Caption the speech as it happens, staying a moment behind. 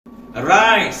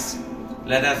Arise,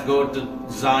 let us go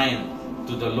to Zion,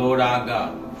 to the Lord our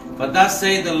God. For thus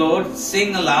saith the Lord,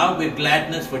 sing aloud with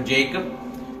gladness for Jacob,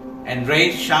 and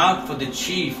raise shout for the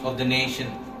chief of the nation.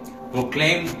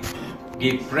 Proclaim,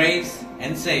 give praise,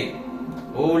 and say,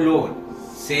 O Lord,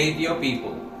 save your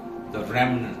people, the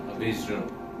remnant of Israel.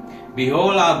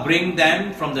 Behold, I'll bring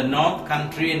them from the north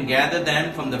country and gather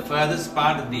them from the furthest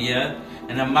part of the earth,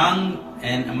 and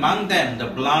among them the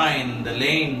blind, the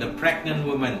lame, the pregnant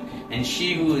woman, and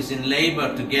she who is in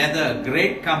labor, together a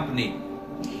great company.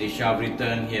 They shall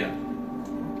return here.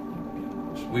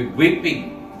 With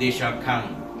weeping they shall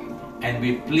come, and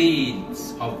with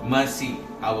pleas of mercy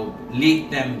I will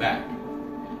lead them back.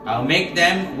 I will make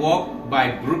them walk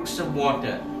by brooks of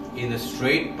water, in a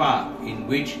straight path in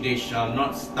which they shall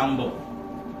not stumble.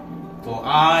 For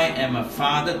I am a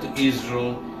father to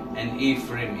Israel, and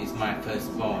Ephraim is my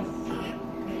firstborn.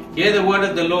 Hear the word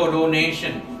of the Lord, O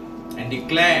nation, and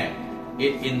declare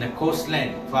it in the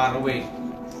coastland far away.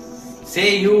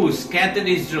 Say, who scattered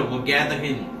Israel will gather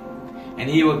him, and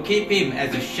he will keep him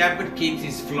as a shepherd keeps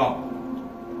his flock.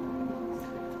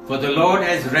 For the Lord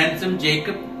has ransomed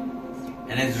Jacob,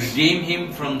 and has redeemed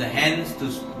him from the hands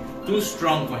too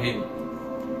strong for him.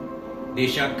 They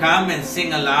shall come and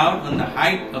sing aloud on the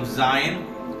height of Zion,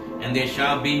 and they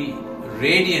shall be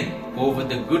radiant over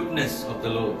the goodness of the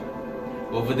Lord,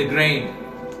 over the grain,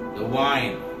 the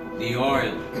wine, the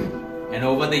oil, and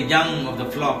over the young of the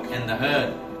flock and the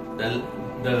herd.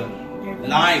 The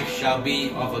life shall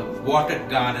be of a watered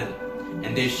garden,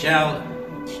 and they shall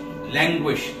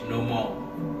languish no more.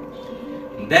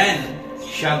 Then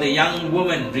shall the young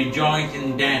woman rejoice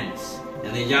and dance,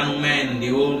 and the young man and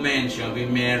the old man shall be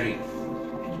merry.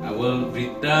 I will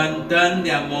turn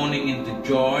their mourning into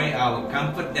joy. I will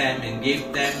comfort them and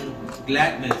give them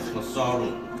gladness for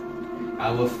sorrow.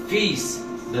 I will feast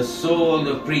the soul of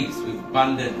the priests with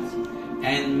abundance,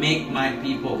 and make my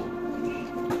people.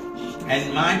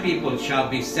 And my people shall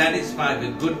be satisfied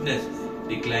with goodness,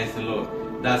 declares the Lord.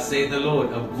 Thus saith the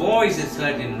Lord, a voice is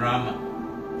heard in Ramah,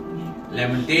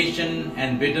 lamentation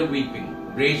and bitter weeping.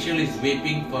 Rachel is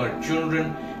weeping for her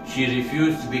children. She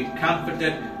refused to be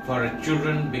comforted for her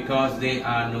children because they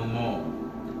are no more.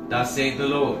 Thus saith the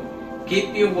Lord,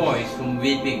 keep your voice from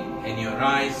weeping and your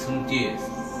eyes from tears.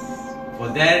 For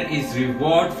there is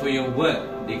reward for your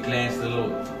work, declares the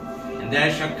Lord. And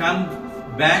there shall come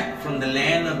back from the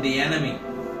land of the enemy.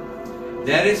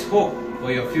 There is hope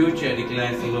for your future,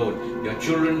 declares the Lord. Your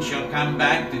children shall come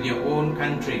back to their own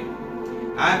country.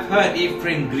 I have heard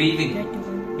Ephraim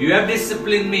grieving. You have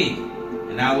disciplined me,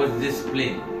 and I was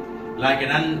disciplined, like an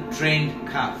untrained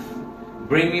calf.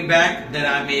 Bring me back that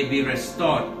I may be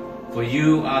restored, for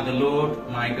you are the Lord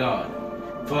my God.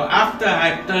 For after I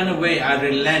have turned away, I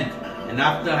relent, and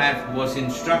after I was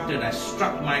instructed, I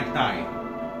struck my thigh.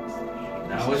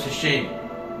 And I was ashamed.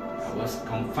 I was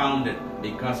confounded,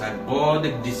 because I bore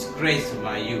the disgrace of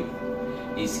my youth.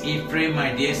 Is Ephraim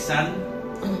my dear son?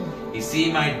 Is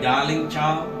he my darling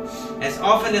child? As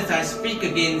often as I speak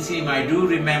against him, I do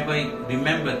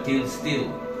remember till still.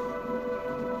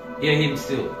 Hear him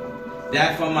still.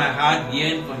 Therefore my heart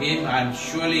yearns for him. I am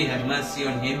surely have mercy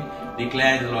on him,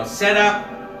 declares the Lord. Set up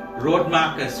road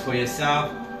markers for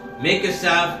yourself. Make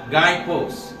yourself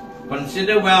guideposts.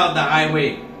 Consider well the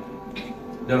highway,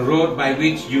 the road by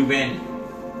which you went.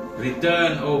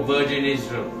 Return, O Virgin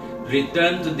Israel.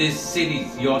 Return to these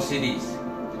cities, your cities.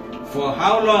 For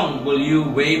how long will you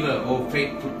waver, O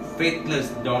faithless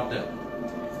daughter?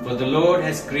 For the Lord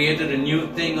has created a new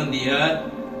thing on the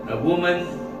earth, a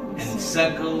woman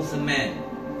encircles a man.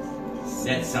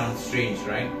 That sounds strange,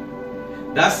 right?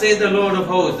 Thus saith the Lord of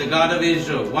hosts, the God of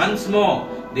Israel, once more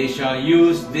they shall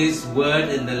use this word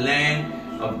in the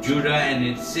land of Judah and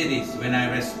its cities, when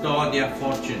I restore their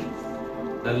fortune.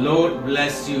 The Lord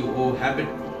bless you, O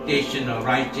habitation of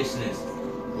righteousness,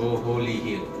 O holy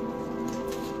hill.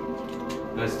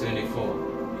 Verse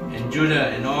 24. And Judah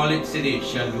and all its cities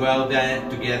shall dwell there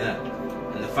together,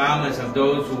 and the farmers of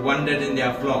those who wandered in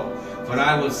their flock. For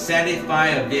I will satisfy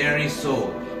a weary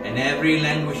soul, and every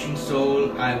languishing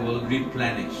soul I will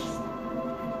replenish.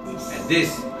 At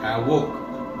this I awoke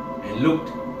and looked,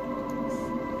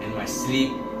 and my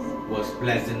sleep was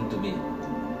pleasant to me.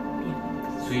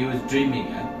 So he was dreaming,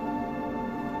 huh?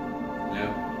 No?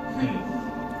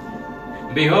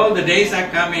 Behold, the days are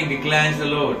coming, declares the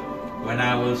Lord, when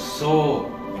I will sow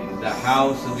the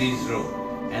house of Israel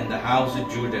and the house of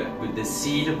Judah with the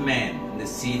seed of man and the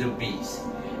seed of beast.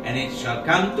 And it shall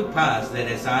come to pass that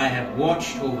as I have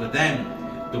watched over them,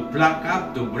 to pluck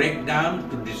up, to break down,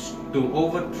 to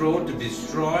overthrow, to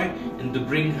destroy, and to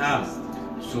bring harm,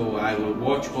 so I will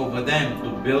watch over them to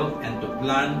build and to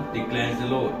plant, declares the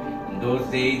Lord. In those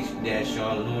days they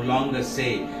shall no longer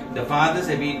say, the fathers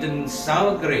have eaten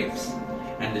sour grapes,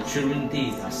 and the children's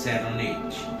teeth are set on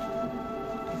edge.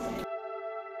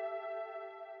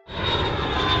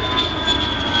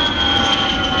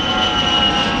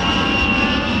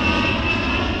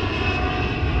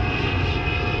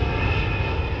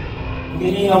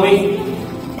 Beginning a week,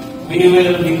 we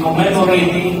will be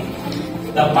commemorating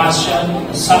the passion,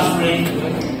 the suffering,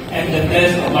 and the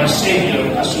death of our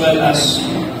Savior, as well as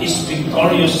His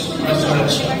victorious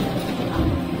resurrection.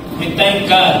 We thank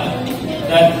God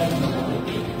that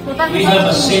we have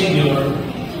a Savior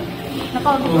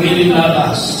who really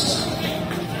loved us,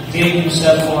 gave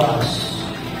Himself for us,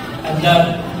 and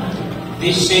that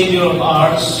this Savior of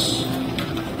ours,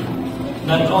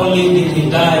 not only did He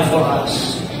die for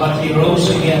us, but He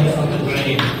rose again from the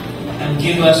grave and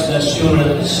gave us the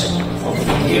assurance of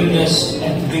forgiveness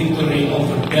and victory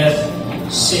over death,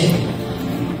 sin,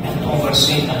 and over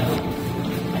Satan.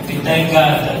 And we thank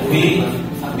God that we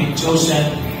have been chosen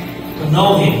to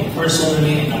know Him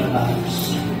personally in our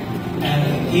lives.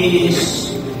 And He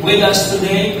is with us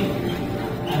today.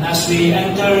 And as we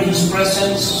enter His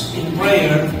presence in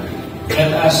prayer,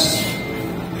 let us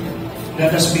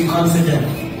be confident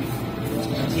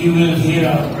that He will hear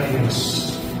our prayers.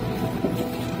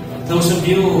 Those of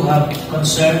you who have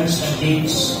concerns and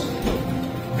needs,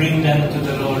 bring them to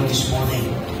the Lord this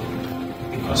morning,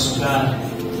 because God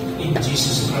in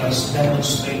Jesus Christ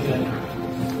demonstrated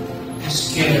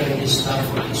His care and His love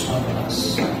for each one of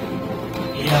us.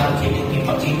 Iya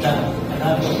ipakita ka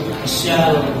nato,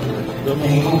 siya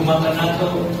nahigugma ka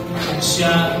nato, at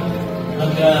siya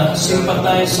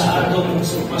nag-sympathize sa atong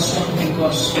sitwasyon,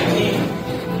 because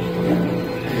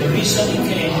the reason He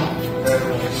came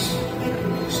was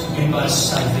give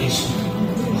us salvation,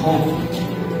 hope,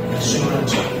 and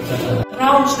assurance of the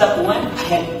crowds that went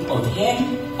ahead of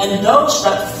Him and those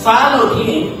that followed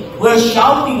Him were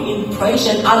shouting in praise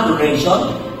and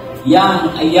adoration. Yan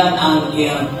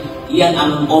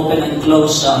ang open and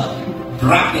close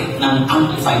bracket ng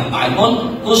Amplified Bible.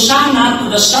 Hosanna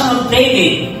to the Son of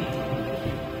David.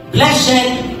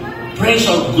 Blessed, praise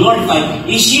or glorified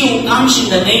is He who comes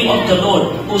in the name of the Lord.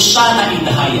 Hosanna in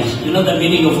the highest. You know the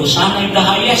meaning of Hosanna in the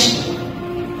highest?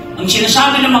 Ang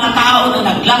sinasabi ng mga tao na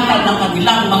naglatag ng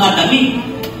kanilang mga damit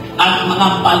at mga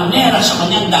palmera sa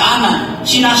kanyang daanan,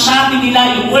 sinasabi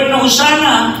nila yung word na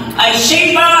Hosanna ay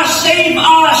save us, save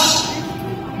us.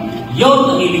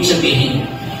 Yun ang ibig sabihin.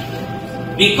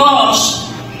 Because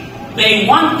they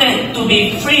wanted to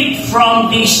be freed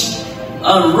from this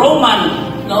Roman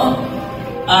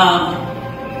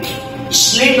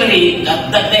slavery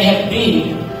that they have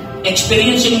been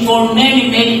experiencing for many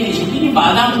years. Hindi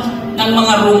ba alam ng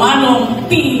mga Romanong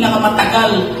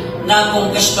pinakamatagal na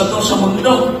kongkistador sa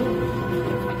mundo?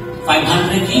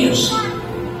 500 years.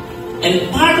 And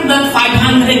part of that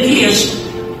 500 years,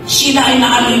 sila ay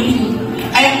naalipin.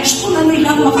 Kaya gusto na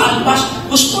nilang makaalpas,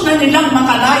 gusto na nilang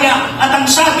makalaya. At ang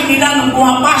sabi nila nung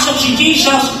pumapasok si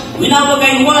Jesus,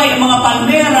 winawagayway ang mga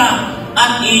palmera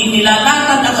at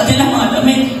inilalatan ang kanilang mga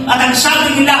damit. At ang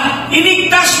sabi nila,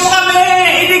 iligtas mo kami!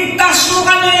 Iligtas mo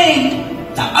kami!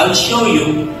 I'll show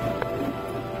you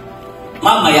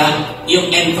mamaya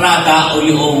yung entrada o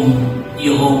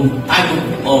yung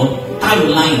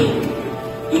timeline.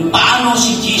 Yung paano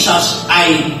si Jesus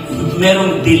ay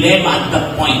merong dilemma at that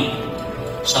point.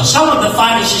 So some of the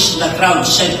Pharisees in the crowd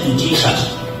said to Jesus,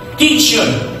 Teacher,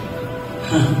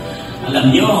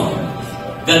 alam nyo,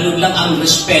 ganun lang ang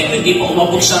respeto, hindi pa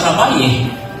umabot sa rabay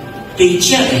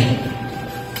Teacher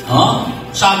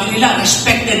Sabi nila,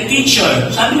 respected teacher.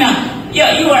 Sabi na,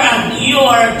 yeah, you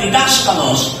are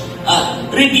didaskalos.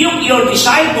 Rebuke your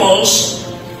disciples.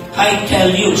 I tell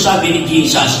you, sabi ni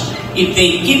Jesus, if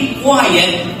they keep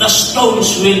quiet, the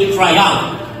stones will cry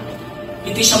out.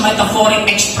 It is a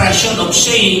metaphoric expression of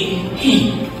saying,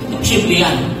 simple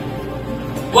yan.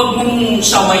 Huwag mong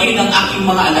sawayin ang aking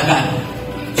mga alagad.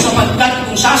 Sapagkat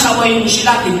kung sasawayin mo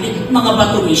sila, hindi, mga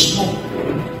bato mismo.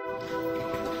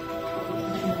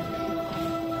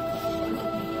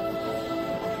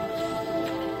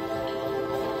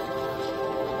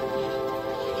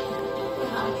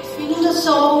 If you know the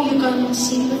song, you can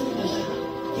sing with me.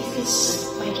 This is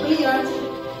my prayer,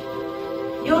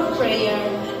 your prayer,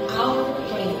 our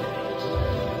prayer.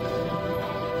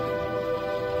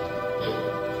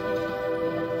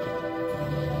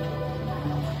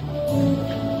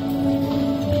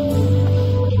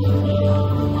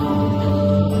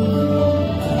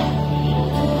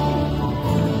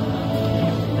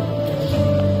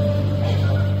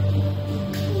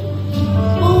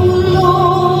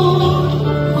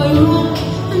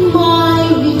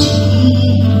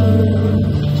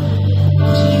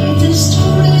 Jesus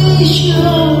salvation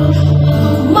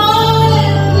of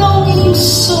my longing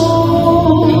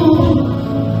soul.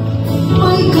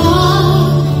 My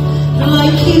God,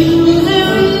 like you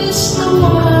there is no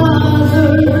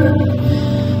other.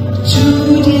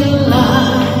 To